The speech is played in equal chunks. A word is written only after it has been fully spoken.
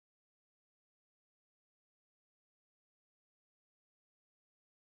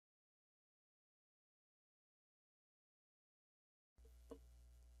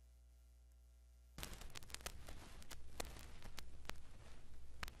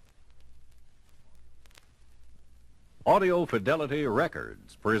Audio Fidelity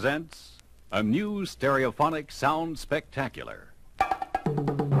Records presents a new stereophonic sound spectacular.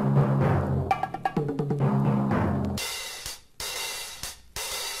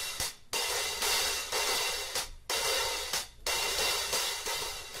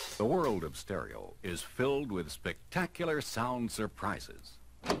 The world of stereo is filled with spectacular sound surprises.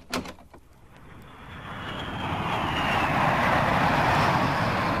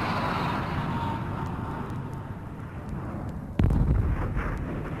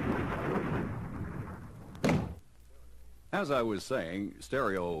 As I was saying,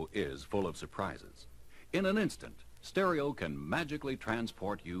 stereo is full of surprises. In an instant, stereo can magically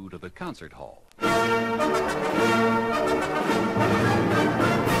transport you to the concert hall.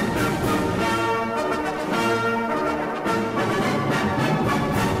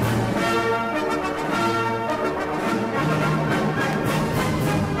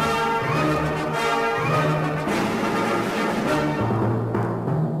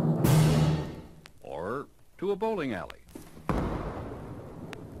 Or to a bowling alley.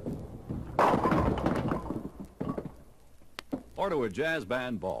 Or to a jazz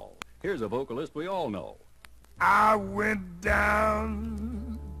band ball. Here's a vocalist we all know. I went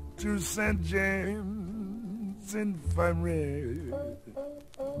down to St. James Infirmary,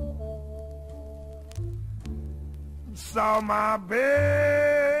 saw my baby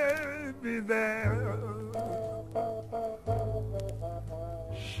there.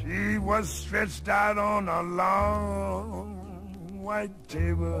 She was stretched out on a long white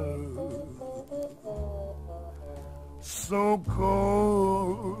table, so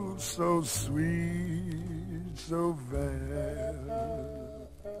cold, so sweet, so fair.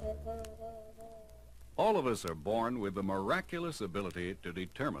 All of us are born with the miraculous ability to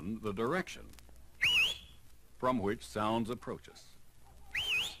determine the direction from which sounds approach us.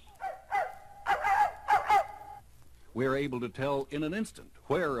 We're able to tell in an instant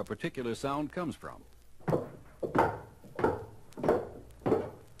where a particular sound comes from.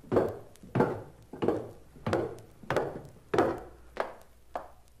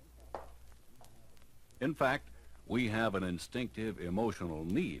 In fact, we have an instinctive emotional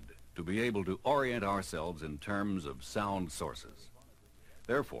need to be able to orient ourselves in terms of sound sources.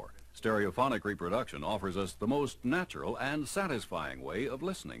 Therefore, stereophonic reproduction offers us the most natural and satisfying way of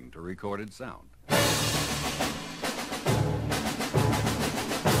listening to recorded sound.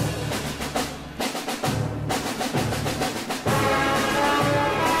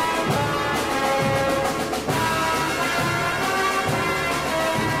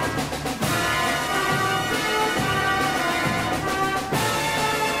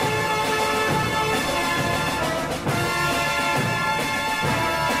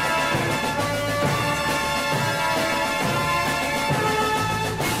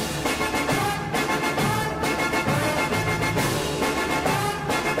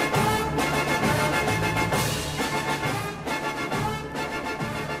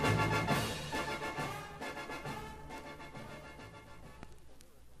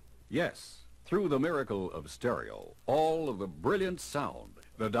 Yes, through the miracle of stereo, all of the brilliant sound,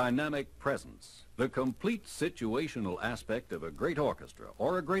 the dynamic presence, the complete situational aspect of a great orchestra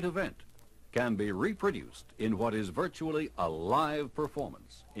or a great event can be reproduced in what is virtually a live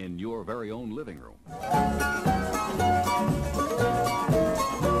performance in your very own living room.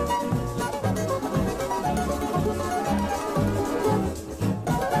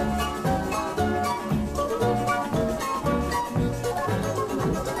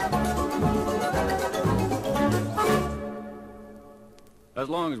 As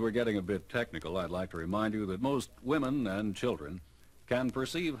long as we're getting a bit technical, I'd like to remind you that most women and children can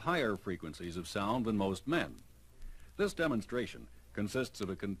perceive higher frequencies of sound than most men. This demonstration consists of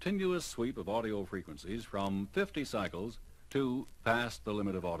a continuous sweep of audio frequencies from 50 cycles to past the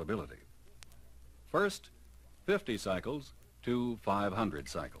limit of audibility. First, 50 cycles to 500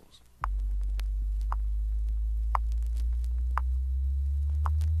 cycles.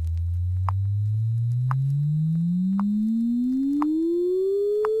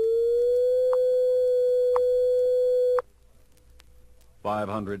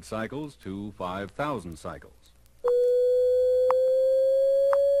 .500 cycles to 5,000 cycles.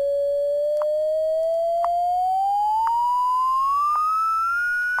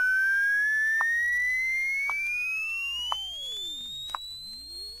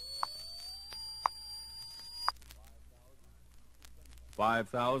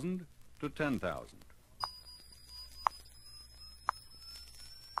 $5,000 to 10,000.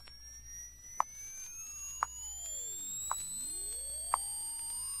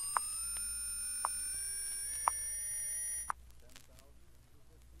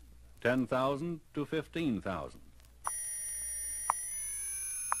 $10,000 to 15,000.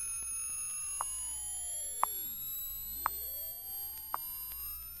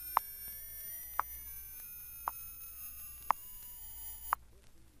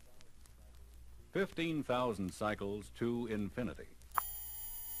 15,000 cycles to infinity.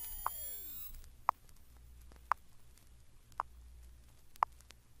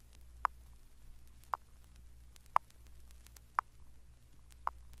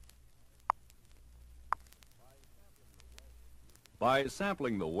 By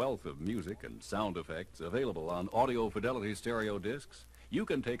sampling the wealth of music and sound effects available on Audio Fidelity stereo discs, you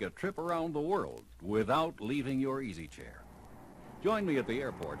can take a trip around the world without leaving your easy chair. Join me at the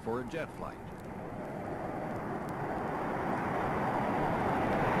airport for a jet flight.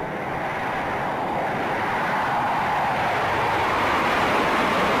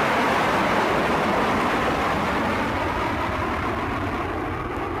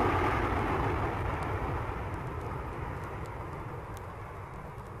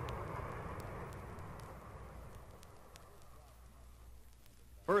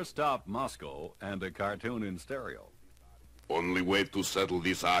 First stop, Moscow, and a cartoon in stereo. Only way to settle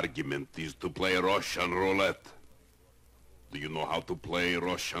this argument is to play Russian roulette. Do you know how to play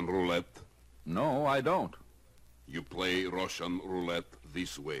Russian roulette? No, I don't. You play Russian roulette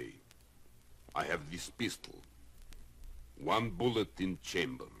this way. I have this pistol. One bullet in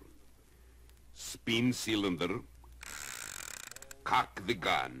chamber. Spin cylinder. Cock the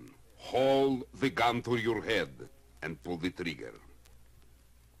gun. Hold the gun to your head and pull the trigger.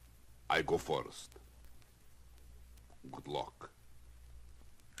 I go first. Good luck.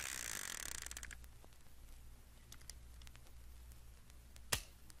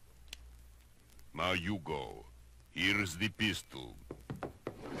 Now you go. Here's the pistol.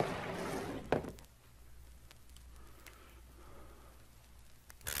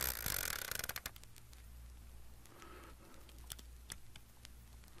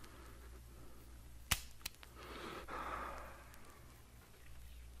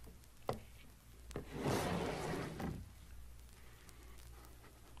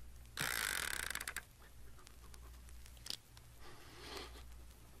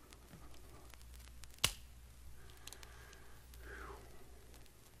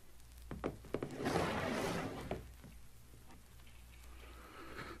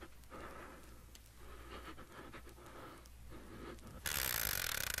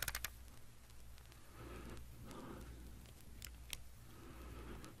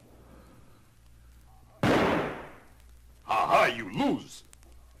 Aha, you lose.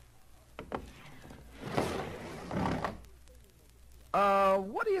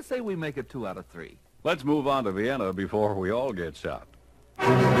 What do you say we make it 2 out of 3? Let's move on to Vienna before we all get shot.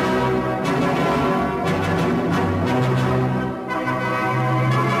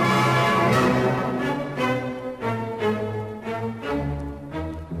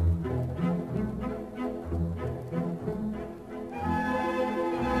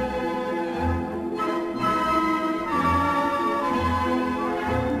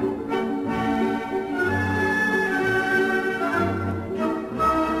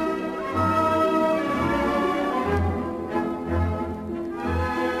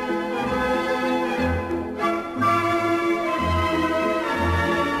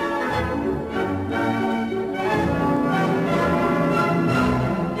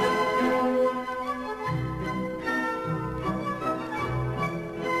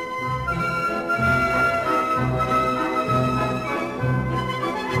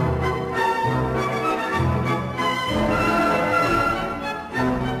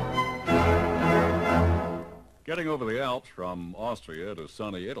 Getting over the Alps from Austria to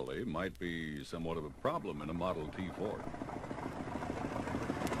sunny Italy might be somewhat of a problem in a Model T Ford.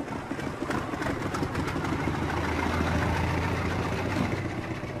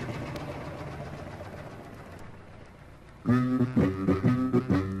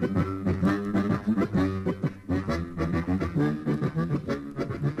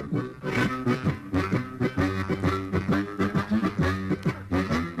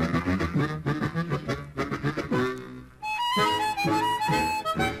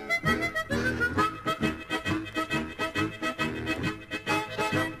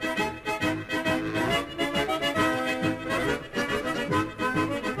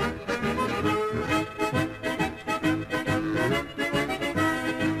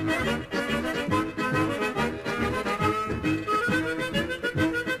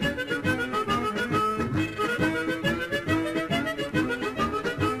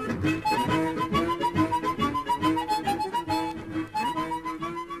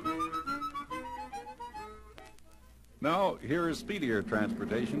 Now, here is speedier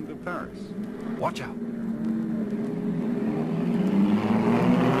transportation to Paris. Watch out.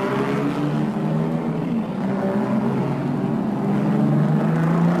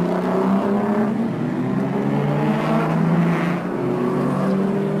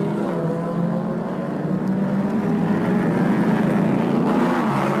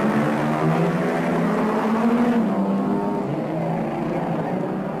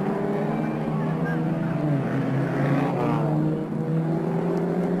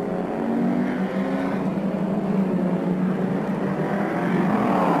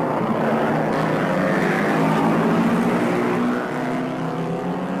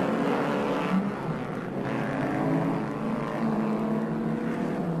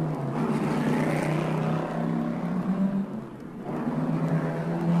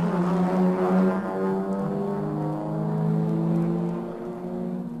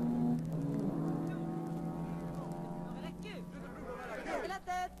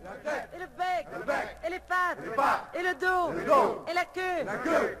 et les pattes, et le dos, et la queue.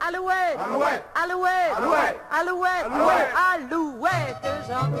 Alouette, alouette, alouette, alouette, alouette,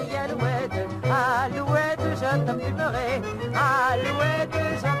 gentille alouette, alouette, je te plumerai. Alouette,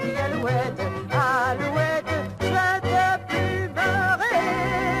 gentille alouette, alouette, je te plumerai.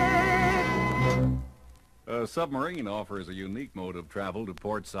 A submarine offers a unique mode of travel to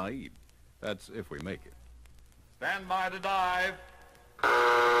Port Said. That's if we make it. Stand by to dive.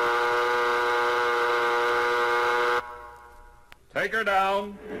 Take her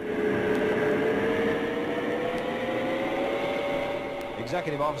down.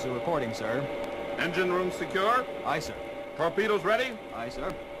 Executive officer reporting, sir. Engine room secure. Aye, sir. Torpedoes ready. Aye,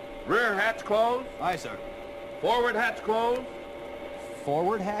 sir. Rear hatch closed. Aye, sir. Forward hatch closed.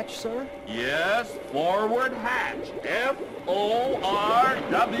 Forward hatch, sir? Yes, forward hatch. Forward.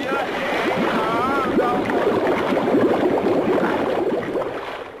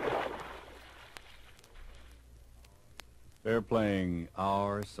 They're playing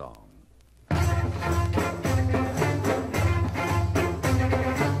our song.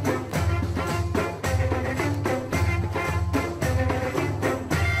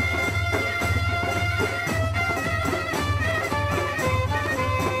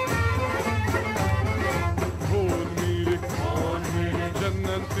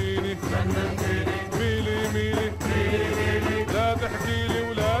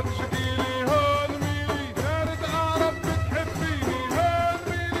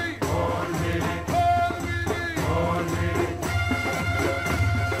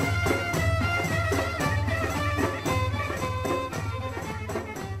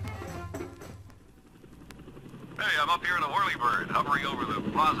 Hey, I'm up here in a whirlybird, hovering over the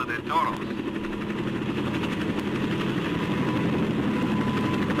Plaza de Toros.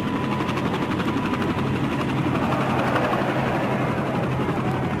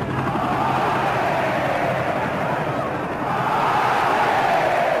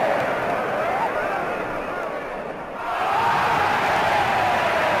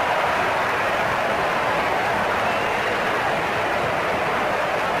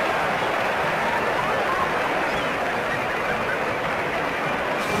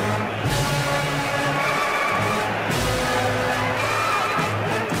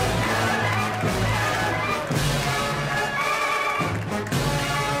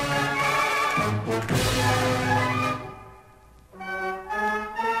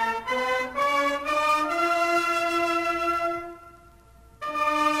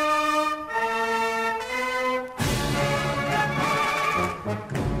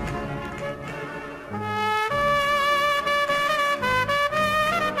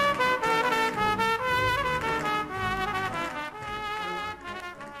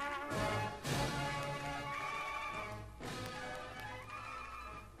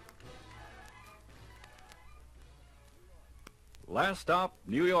 Last stop,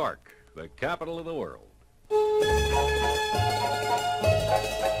 New York, the capital of the world.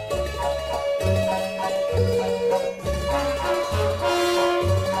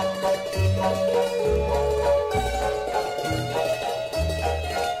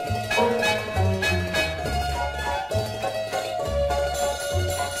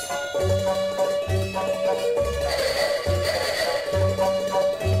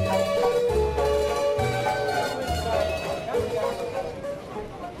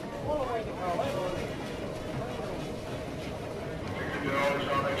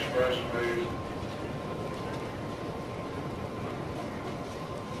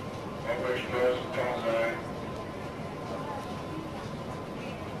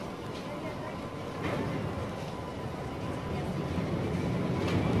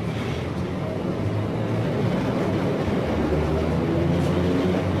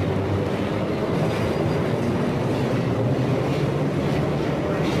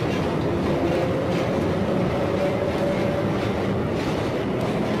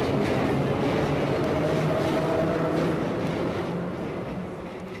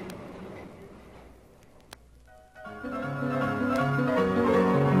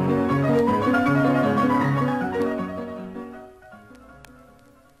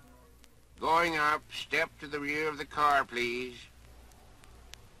 Going up, step to the rear of the car, please.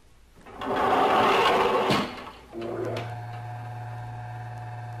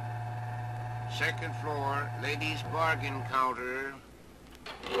 Second floor, ladies' bargain counter.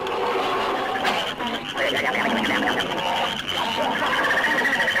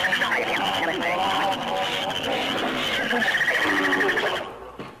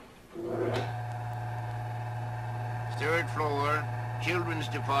 Third floor, children's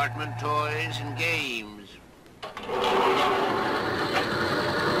department, toys and games.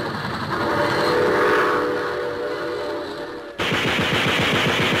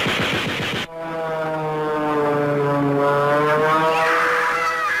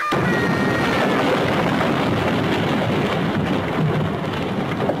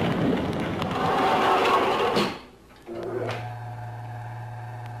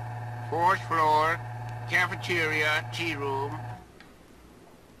 our tea room.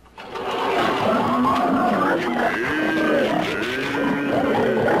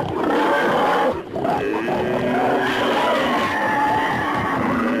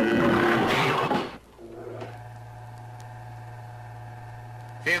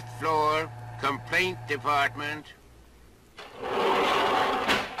 Fifth floor, complaint department.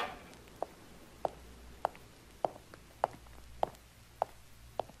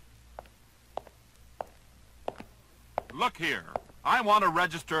 Look here. I want to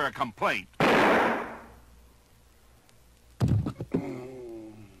register a complaint.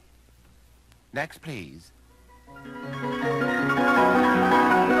 Next, please.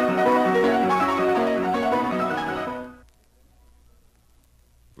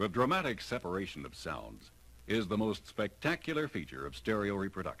 The dramatic separation of sounds is the most spectacular feature of stereo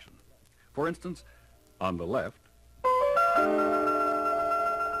reproduction. For instance, on the left,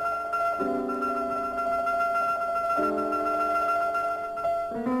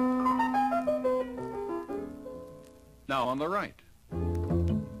 now on the right.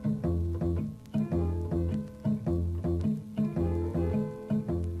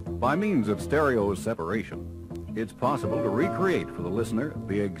 By means of stereo separation, it's possible to recreate for the listener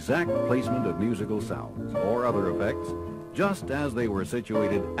the exact placement of musical sounds or other effects just as they were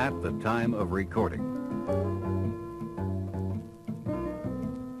situated at the time of recording.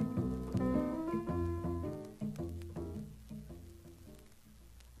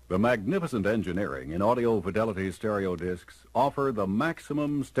 The magnificent engineering in Audio Fidelity stereo discs offer the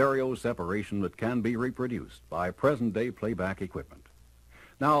maximum stereo separation that can be reproduced by present-day playback equipment.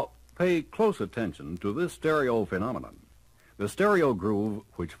 Now, pay close attention to this stereo phenomenon. The stereo groove,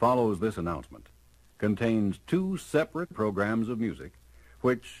 which follows this announcement, contains two separate programs of music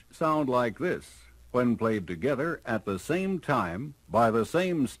which sound like this when played together at the same time by the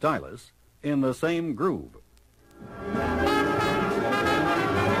same stylus in the same groove.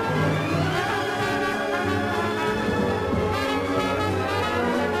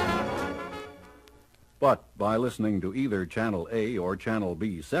 But by listening to either Channel A or Channel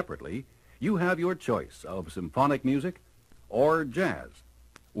B separately, you have your choice of symphonic music or jazz,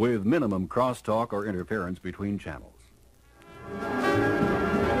 with minimum crosstalk or interference between channels.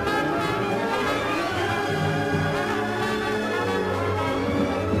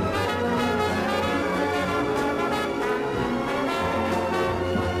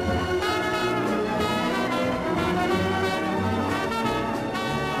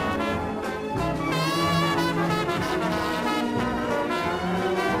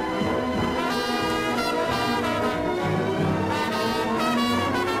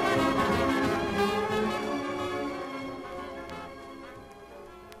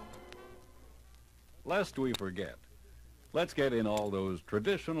 Lest we forget, let's get in all those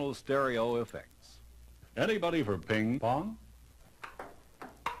traditional stereo effects. Anybody for ping pong?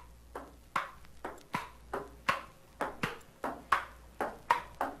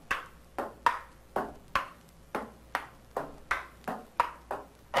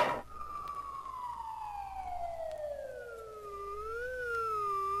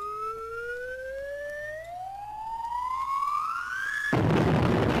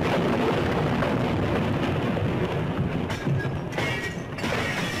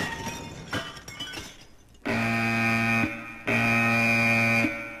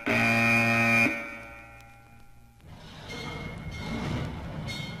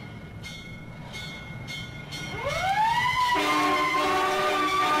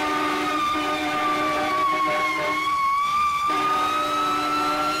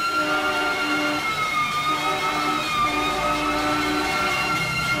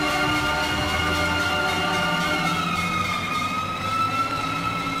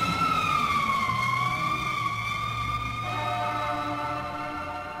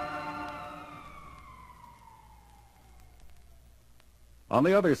 On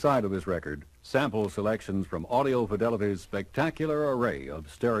the other side of this record, sample selections from Audio Fidelity's spectacular array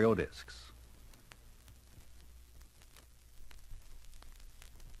of stereo discs.